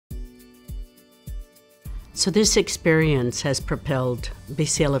So this experience has propelled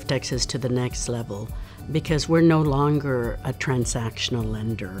BCL of Texas to the next level because we're no longer a transactional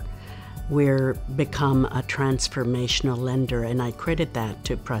lender. We're become a transformational lender, and I credit that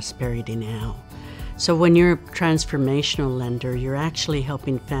to Prosperity Now. So when you're a transformational lender, you're actually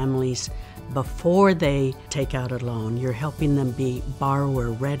helping families before they take out a loan. You're helping them be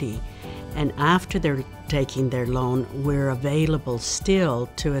borrower ready. And after they're taking their loan, we're available still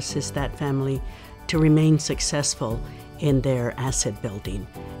to assist that family to remain successful in their asset building.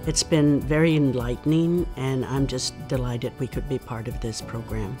 It's been very enlightening, and I'm just delighted we could be part of this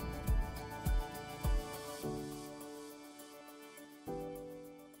program.